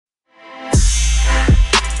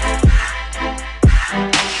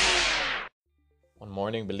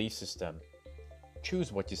morning belief system.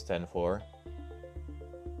 Choose what you stand for.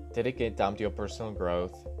 Dedicate time to your personal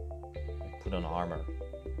growth. And put on armor.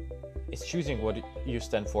 It's choosing what you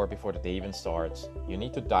stand for before the day even starts. You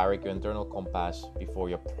need to direct your internal compass before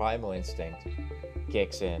your primal instinct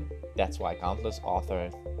kicks in. That's why countless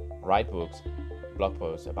authors write books, blog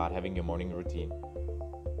posts about having your morning routine.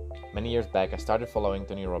 Many years back, I started following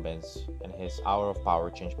Tony Robbins, and his Hour of Power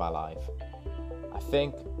changed my life. I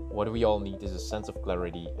think what we all need is a sense of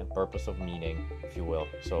clarity and purpose of meaning, if you will,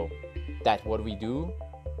 so that what we do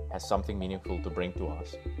has something meaningful to bring to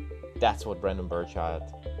us. That's what Brendon Burchard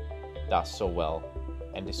does so well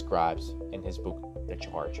and describes in his book, The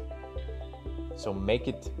Charge. So make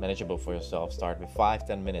it manageable for yourself. Start with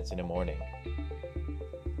 5-10 minutes in the morning.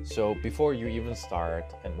 So before you even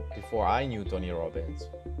start, and before I knew Tony Robbins,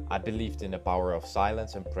 I believed in the power of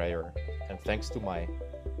silence and prayer. And thanks to my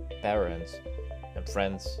parents and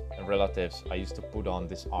friends and relatives, I used to put on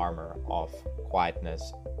this armor of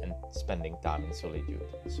quietness and spending time in solitude.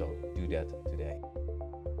 So do that today.